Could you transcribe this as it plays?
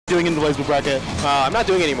doing in the Blaze Blue bracket? I'm not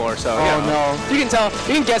doing anymore, so no. You can tell.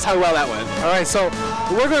 You can guess how well that went. All right, so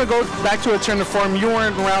we're gonna go back to a turn to form. You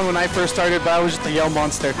weren't around when I first started, but I was just a yell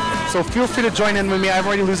monster. So feel free to join in with me. I'm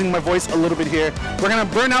already losing my voice a little bit here. We're gonna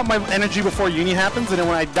burn out my energy before Uni happens, and then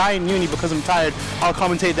when I die in Uni because I'm tired, I'll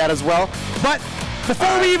commentate that as well. But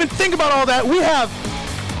before we even think about all that, we have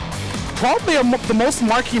probably the most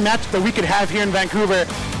marquee match that we could have here in Vancouver.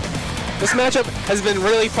 This matchup has been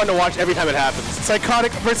really fun to watch every time it happens.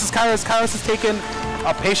 Pyskotik versus Kyros. Kyros has taken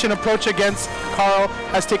a patient approach against Carl,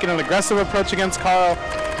 has taken an aggressive approach against Carl.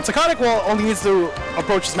 And Pyskotik only needs to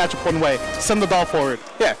approach this matchup one way: send the doll forward.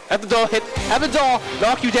 Yeah, have the doll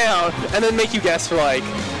knock you down, and then make you guess for like,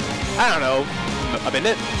 I don't know, a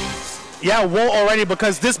minute. Yeah, whoa already,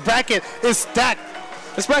 because this bracket is stacked.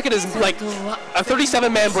 This bracket is like a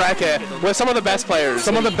 37-man bracket with some of the best players.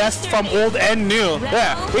 Some of the best from old and new.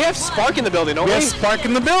 Yeah, we have Spark in the building, don't we? We have Spark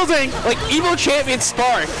in the building. Like Evo champion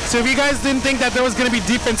Spark. So if you guys didn't think that there was going to be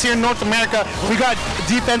defense here in North America, we got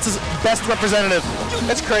defense's best representative.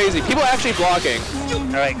 That's crazy. People actually blocking.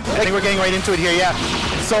 All right, I think we're getting right into it here. Yeah.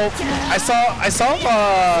 So I saw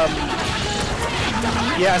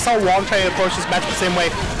Wong trying to approach this match the same way,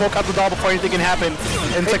 poke out the doll before anything can happen.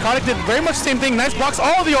 And Pyskotik did very much the same thing. Nice blocks,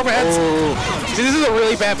 all the overheads. Ooh. See, this is a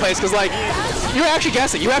really bad place because like you're actually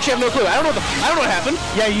guessing. You actually have no clue. I don't know what happened.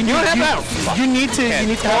 Yeah, you need to have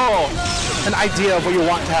an idea of what you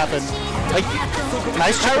want to happen. Like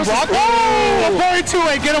nice block. Oh, a parry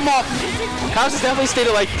 2-way, get him off. Kyros has definitely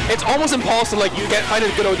stated like it's almost impossible like you find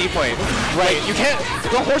a good OD point. Right. Like, you can't.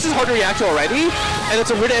 The horse is hard to react to already, and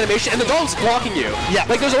it's a weird animation, and the dog's blocking you. Yeah.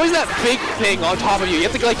 Like there's always that big thing on top of you.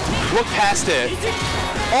 You have to like look past it.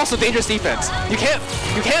 Also dangerous defense. You can't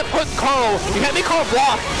put Carl. You can't make Carl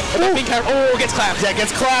block. And then being careful. Oh, gets clapped. Yeah,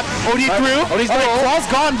 gets clapped. OD through. OD's through. Claw's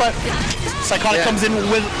gone, but Pyskotik comes in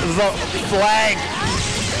with the flag.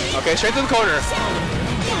 Okay, straight to the corner.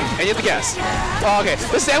 And you have to guess. Oh, okay.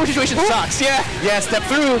 This sandwich situation sucks. Yeah. Yeah, step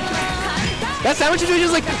through. That sandwich situation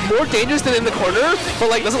is like more dangerous than in the corner, but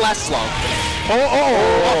like doesn't last as long.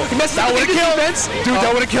 He messed up. That would have killed. Dude,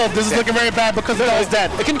 that would have killed. This is looking very bad because the doll's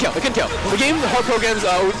dead. It can kill. It can kill. The game hard programs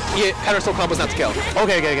counter-still combos not to kill.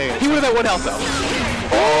 Okay. He would have had 1 health though.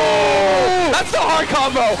 Oh! That's the hard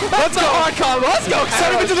combo. That's the hard combo. Let's go.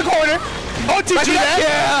 Send him into the corner. Oh, TG that?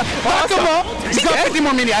 Yeah. Knock him up. He's got 50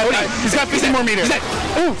 more meters. He's got 50 more meters.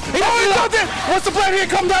 Ooh. He's out there. What's the plan here?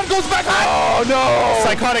 Come down, goes back. Oh no.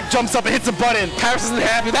 Pyskotik jumps up and hits a button. Kyros isn't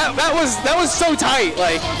happy. That was so tight.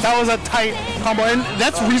 Like that was a tight combo, and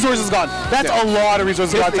that's resources gone. That's a lot of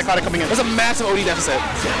resources gone. Pyskotik coming in. There's a massive OD deficit.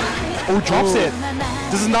 Oh, drops it.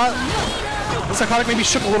 This is not. Pyskotik maybe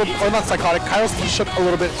shook a little, or not Pyskotik. Kyros shook a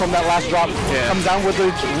little bit from that last drop. Yeah. Comes down with the.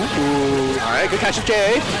 Ooh. All right, good catch of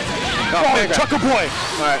Jay. Trucker boy.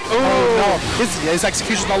 All right. Oh no, his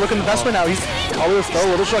execution's not looking the best right now. He's a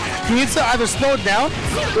little short. He needs to either slow it down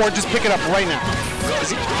or just pick it up right now.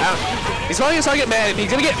 He's probably gonna start to get mad.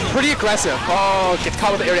 He's gonna get pretty aggressive. Oh, gets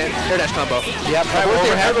caught with the air dash combo. Yep. Right, where's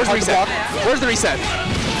the reset? Where's the reset?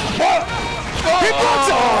 He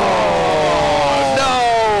blocks it. Oh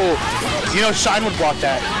no! You know Shine would block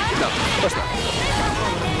that. No, of course not.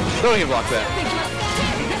 Don't even block that.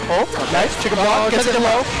 Oh, nice. Chicken block. Gets it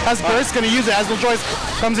low. Has burst. Gonna use it. Has no choice.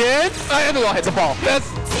 Comes in. And the wall hits the ball. That's.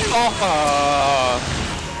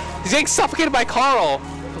 He's getting suffocated by Carl.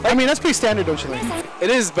 I mean, that's pretty standard, don't you think? It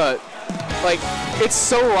is, but like it's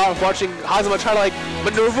so rough watching Hazama try to like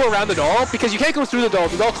maneuver around the doll because you can't go through the doll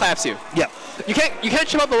claps you. Yeah. You can't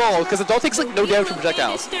chip out the wall because the doll takes like no damage from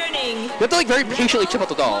projectiles. You have to like very patiently chip out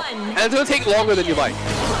the doll, and it's gonna take longer than you like.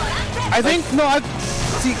 I think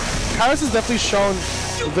see, Kyros has definitely shown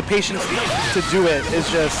the patience to do it.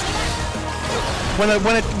 It's just when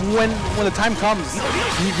the time comes,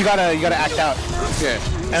 you gotta act out. Yeah.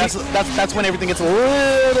 And that's when everything gets a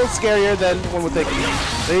little scarier than one would think.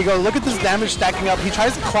 There you go. Look at this damage stacking up. He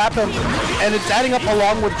tries to clap him, and it's adding up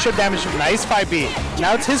along with chip damage. Nice 5B.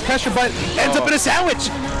 Now it's his pressure, but ends up in a sandwich.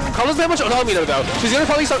 Carl doesn't have much OD meter though. So he's gonna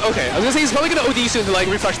probably start. Okay, I was gonna say he's probably gonna OD soon to like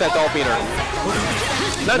refresh that doll meter.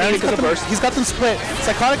 Not because of burst. He's got them split.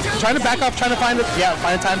 Pyskotik trying to back off, trying to find a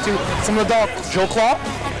time to some of the doll. Joe Claw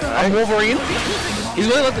on Wolverine. He's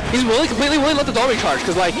completely willing to let the doll recharge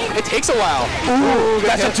because like it takes a while. Ooh,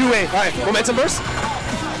 that's a 2-way. All right, momentum burst.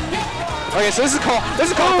 Okay, so this is called. Oh,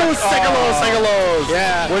 Segalos.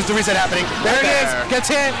 Yeah. Where's the reset happening? There it is. Gets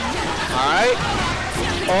hit. All right.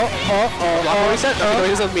 Reset. Okay, no, he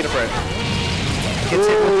doesn't have meter for it. Gets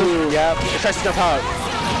hit with the. Yeah. He tries to jump out.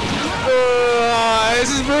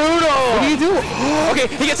 This is brutal. What do you do? Okay,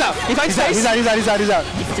 he gets out. He finds space. He's out.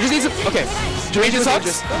 He just needs to. Okay. Range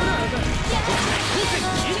sucks.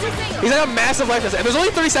 He's at a massive life and there's only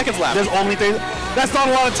 30 seconds left. There's only 30. That's not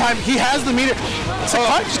a lot of time. He has the meter.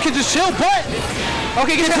 Psychotic can just chill, but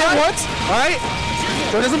okay, gets hit once. All right.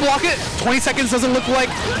 So it doesn't block it. 20 seconds doesn't look like.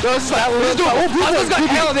 No, this is doable. Blue got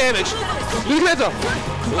hell of damage.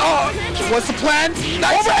 Oh, what's the plan?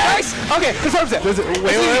 Nice, nice. Okay, confirms it. Wait,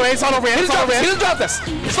 it's not over yet. He doesn't drop this.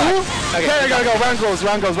 Okay, there you go. Round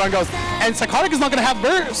goes. And Psychotic is not going to have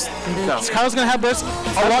burst. No. Psychotic's going to have burst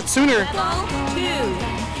a lot sooner.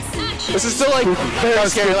 This is still like very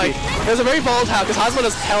scary. Like, there's a very volatile because Hazma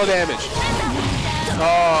does hell damage.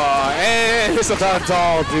 Oh, and it's the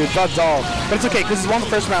doll, dude. The doll. But it's okay because he's won the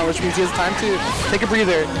first round, which means he has time to take a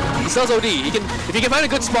breather. He sells OD. If he can find a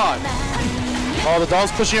good spot. Oh, the doll's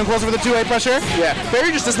pushing him closer with the 2-8 pressure. Yeah, Barry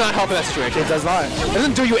just does not help in that situation. It does not. It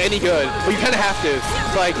doesn't do you any good, but you kind of have to.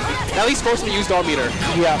 Like, at least force him to use doll meter.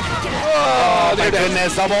 Yeah. Oh, my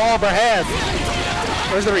goodness. Double overhead.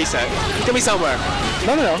 Where's the reset? It's gonna be somewhere.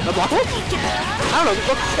 No. Unblockable? I don't know.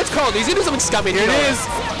 Look, it's called. He's gonna do something scummy. Here it is.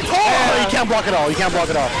 Oh, you can't block it all. Just hold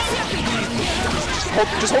it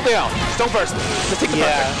out. Just don't burst. Just take the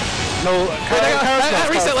pressure. No. That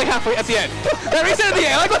reset like halfway at the end. That reset at the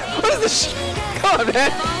end. Like, what is this? Come on, man.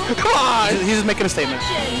 Come on. He's just making a statement.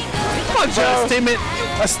 Come on, Joe.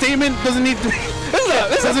 A statement doesn't need to be.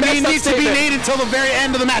 Doesn't need to be made until the very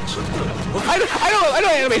end of the match. I know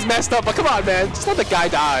anime's messed up, but come on, man. Just let the guy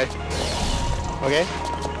die. Okay.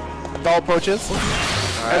 Doll approaches.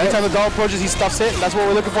 Right. Every time the doll approaches, he stuffs it. That's what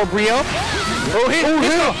we're looking for, Brio. Oh, hit.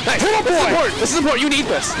 Nice. This is important. You need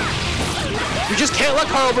this. You just can't let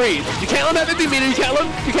Carl breathe. You can't let him have 50 meter. You can't let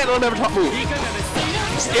him have a top move.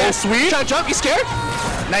 Yeah, sweet. Trying to jump. You scared?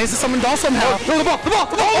 Now he's to summon doll somehow. No, the ball.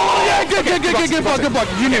 Oh, yeah, good block.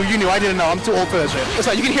 You knew. I didn't know. I'm too old for that shit. That's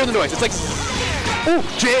right. You can hear the noise. It's like. Oh,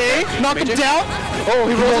 J.A. knock him down. Oh,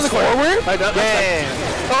 he rolls forward. Right, oh,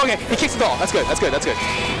 okay. He kicks the doll. That's good.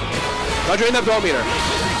 Now drain that doll meter.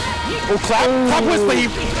 Oh, clap. Top whisk, but he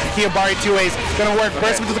Abari 2A's. Gonna work.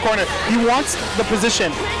 Burst him to the corner. He wants the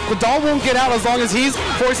position. The doll won't get out as long as he's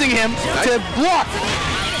forcing him to block.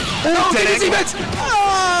 Oh, dead defense.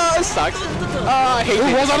 Oh, this sucks. I hate it.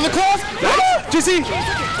 Rolls out of the claws. GC.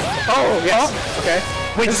 Oh, yes. Okay.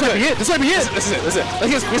 Wait, this might be it. This is it.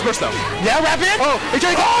 Here's burst though. Yeah, wrap it. Oh, he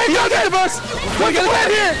got the burst. Look at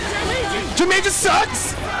that here. Jermaine just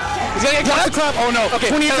sucks. He's gonna get clap. Oh no. Okay.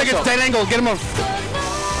 28 seconds. Dead angle. Get him up.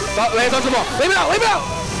 Lay the ball. Leave it out. 24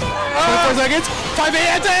 seconds. 5A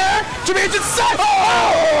anti-air. Jermaine just sucks.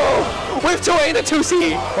 Oh! With 2A and a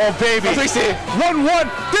 2C. Oh baby. 3C. 1-1.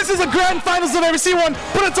 This is a grand finals I've ever seen one,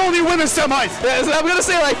 but it's only winners semis. Yeah, so I'm gonna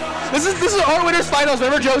say like this is our winners finals.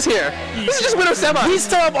 Whenever Joe's here, this is just winners semis. We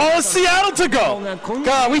still have all of Seattle to go.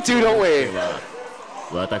 God, we do, don't we?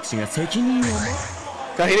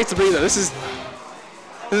 God, he needs to breathe though. This is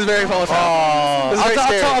very volatile. Oh, this is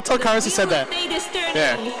I'll tell Kyros he said that.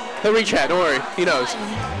 Yeah, he'll reach out. Don't worry, he knows.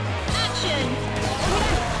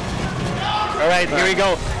 All right, here we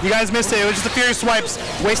go. You guys missed it. It was just a furious swipes,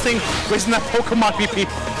 wasting that Pokemon BP.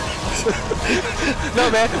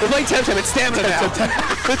 No man, we're playing Temtem. It's stamina now.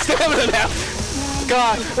 It's stamina now.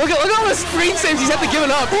 God, look at all the screen saves he's had to give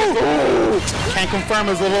it up. Ooh. Can't confirm.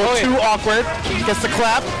 It was a little too awkward. Gets the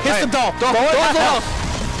clap. Hits the doll. Doll.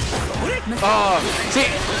 See,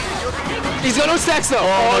 he's got no stacks though.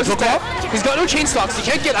 He's got no chain stocks. He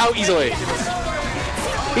can't get out easily.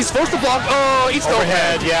 He's forced to block. Oh, eats the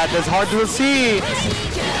overhead. Yeah, that's hard to see.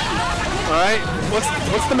 All right,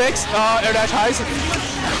 what's the mix? Air dash highs.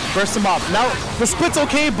 Burst him off. Now the split's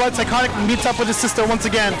okay, but Psychotic meets up with his sister once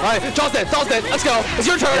again. All right, Doll's dead. Let's go. It's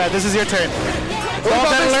your turn. Yeah, this is your turn. Doll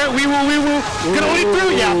dead alert. We will. Gonna only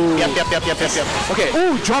through. Yeah. Yep. Okay.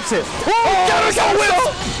 Ooh, drops it.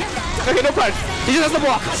 Okay, no pride. He just has the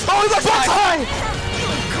block. Oh, he's block high.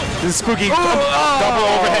 This is spooky. Double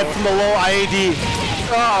overhead from the low IAD.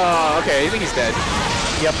 Oh, okay. I think he's dead.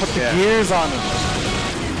 Yeah, put the gears on him.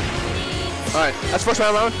 Alright, that's first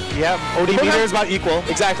round. Yeah, OD meter is about equal.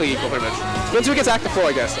 Exactly equal, pretty much. Once who gets active 4,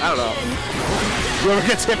 I guess. I don't know. Whoever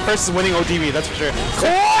gets hit first is winning ODB, that's for sure.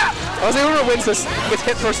 I was whoever wins this, gets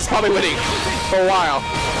hit first is probably winning for a while.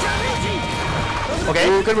 Okay.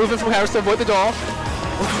 Ooh, good movement from Harris to avoid the doll.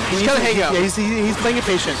 He's kind of hanging out. Yeah, he's playing it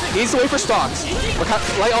patient. He needs to wait for stocks.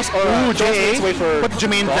 Light also. J.A. Put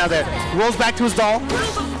Jermaine down there. Rolls back to his doll.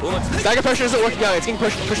 Dagger pressure isn't working out. It's getting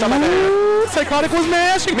pushed out by Dagger. Psychotic was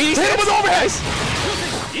mashing. Meaty hit was overhead.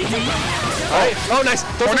 Alright. Oh, nice.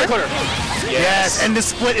 Corner. Yes, and the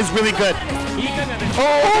split is really good.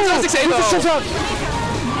 Oh,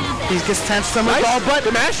 he gets tense on the ball, but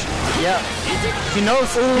the mash? Yeah. He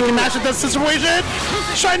knows he can mash with that situation.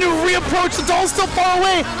 Trying to reapproach the doll, still far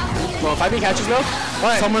away. Well, if I catches though.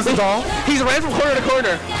 Someone's the doll. He's ran from corner to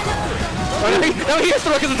corner. No, he has to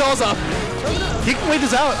look at the dolls up. He can wait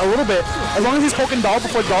this out a little bit. As long as he's poking Doll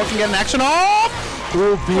before Doll can get an action off.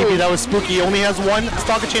 Oh, baby, that was spooky. He only has one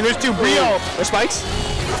stalker chain. There's two. Brio. There's spikes.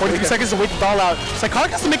 43 seconds to wait the Doll out.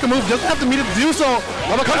 Psychotic has to make a move. Doesn't have to meet it to do so.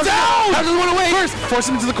 Lava comes down. How does he want to wait? First, force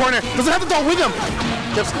him into the corner. Doesn't have the Doll with him.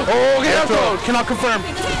 Oh, okay. Cannot confirm.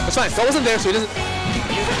 That's fine. Doll wasn't there, so he doesn't.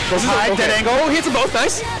 Goes high, dead angle. Oh, he hits them both.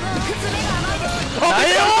 Nice. Oh,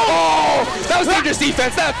 that was dangerous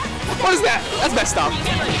defense. What is that? That's messed up.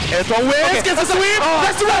 Air throw wins. Gets the sweep.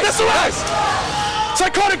 That's the right. That's the right.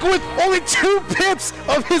 Psychotic with only 2 pips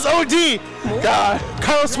of his OD. God.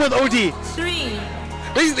 Kyros with OD. 3.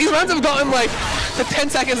 These rounds have gotten like to 10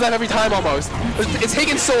 seconds left every time almost. It's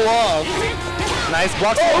taken so long. Nice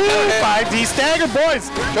blocks. Oh, 5D stagger, boys.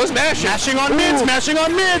 Goes mashing. Smashing on mids. Smashing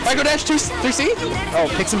on mids. Micro dash 3C. Oh,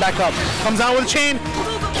 picks him back up. Comes out with a chain.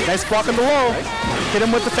 Nice block on the low. Hit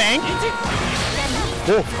him with the fang.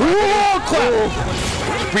 Oh, clap.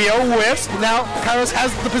 Brio whiffs. Now Kyros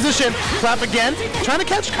has the position. Clap again. Trying to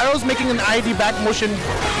catch Kyros making an IV back motion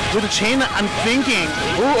with a chain. I'm thinking.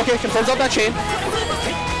 Ooh, okay, confirms out that chain.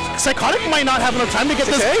 Psychotic might not have enough time to get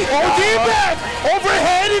this. OD back.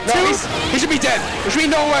 Overhead into. No, he should be dead. There should be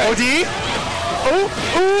no way. OD. Ooh.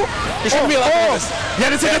 He shouldn't be allowed to do this. Yeah,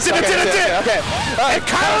 that's it. Okay. And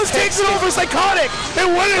Kyros takes it over Psychotic. They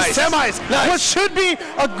win his semis. What should be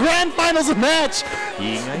a grand finals match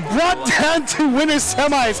brought down to winners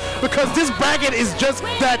semis because this bracket is just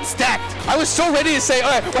that stacked. I was so ready to say, all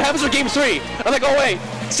right, what happens with game 3? I'm like, oh wait,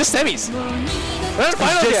 it's just semis.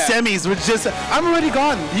 It's just semis. I'm already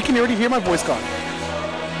gone. You can already hear my voice gone.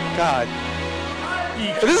 God.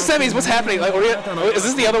 If this is semis, what's happening? Like, is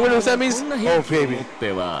this the other winner of semis? Oh, baby.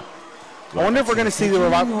 I wonder if we're going to see the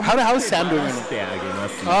revival. How is Sam doing right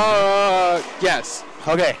now? Yes.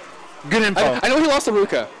 Okay. Good info. I know he lost to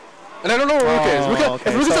Ruka. And I don't know where Ruka is.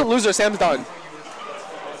 If Ruka's a loser, Sam's done.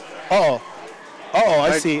 I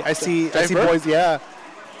see boys, yeah.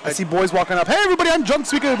 I see boys walking up. Hey, everybody, I'm Junk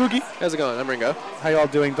Speaker Ibuki. How's it going? I'm Ringo. How y'all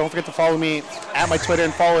doing? Don't forget to follow me at my Twitter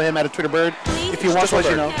and follow him at a Twitter bird. If you want to let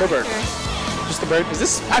you know. The bird. Just the bird. Is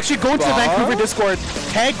this actually go to the Vancouver Discord,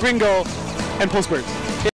 tag Gringo, and post birds.